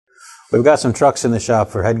We've got some trucks in the shop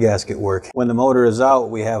for head gasket work. When the motor is out,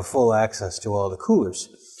 we have full access to all the coolers.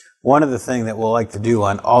 One of the things that we'll like to do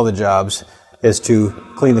on all the jobs is to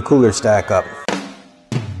clean the cooler stack up.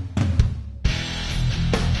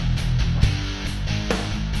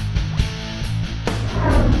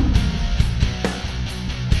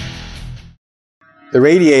 The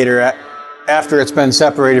radiator, after it's been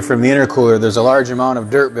separated from the intercooler, there's a large amount of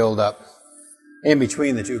dirt buildup in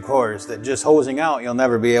between the two cores that just hosing out, you'll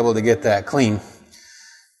never be able to get that clean.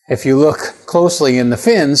 If you look closely in the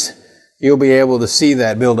fins, you'll be able to see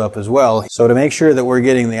that buildup as well. So to make sure that we're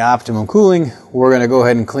getting the optimum cooling, we're going to go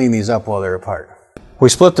ahead and clean these up while they're apart. We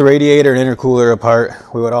split the radiator and intercooler apart.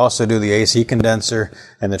 We would also do the AC condenser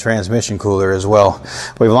and the transmission cooler as well.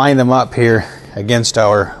 We've lined them up here against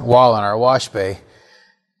our wall in our wash bay.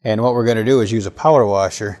 And what we're going to do is use a power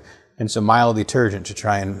washer and some mild detergent to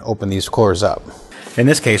try and open these cores up. In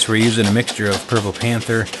this case, we're using a mixture of Purple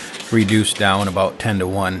Panther reduced down about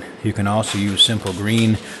 10-to-1. You can also use Simple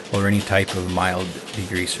Green or any type of mild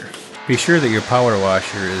degreaser. Be sure that your power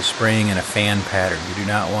washer is spraying in a fan pattern. You do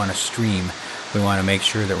not want to stream. We want to make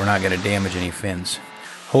sure that we're not going to damage any fins.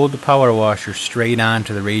 Hold the power washer straight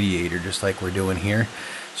onto the radiator, just like we're doing here,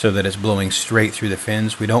 so that it's blowing straight through the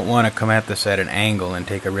fins. We don't want to come at this at an angle and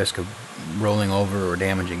take a risk of rolling over or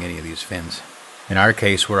damaging any of these fins. In our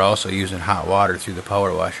case, we're also using hot water through the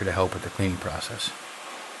power washer to help with the cleaning process.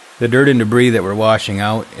 The dirt and debris that we're washing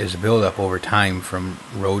out is buildup over time from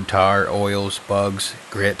road tar, oils, bugs,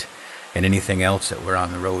 grit, and anything else that we're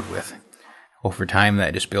on the road with. Over time,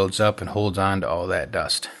 that just builds up and holds on to all that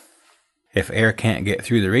dust. If air can't get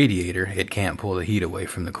through the radiator, it can't pull the heat away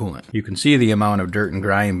from the coolant. You can see the amount of dirt and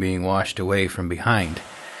grime being washed away from behind.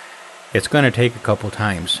 It's going to take a couple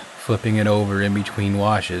times, flipping it over in between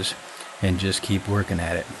washes, and just keep working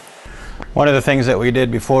at it. One of the things that we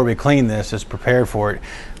did before we cleaned this is prepare for it.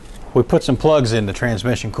 We put some plugs in the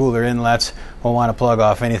transmission cooler inlets. We'll want to plug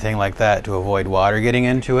off anything like that to avoid water getting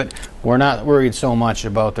into it. We're not worried so much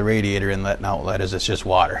about the radiator inlet and outlet as it's just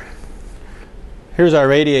water. Here's our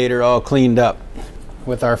radiator all cleaned up.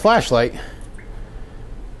 With our flashlight,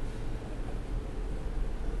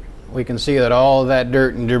 we can see that all that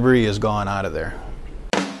dirt and debris is gone out of there.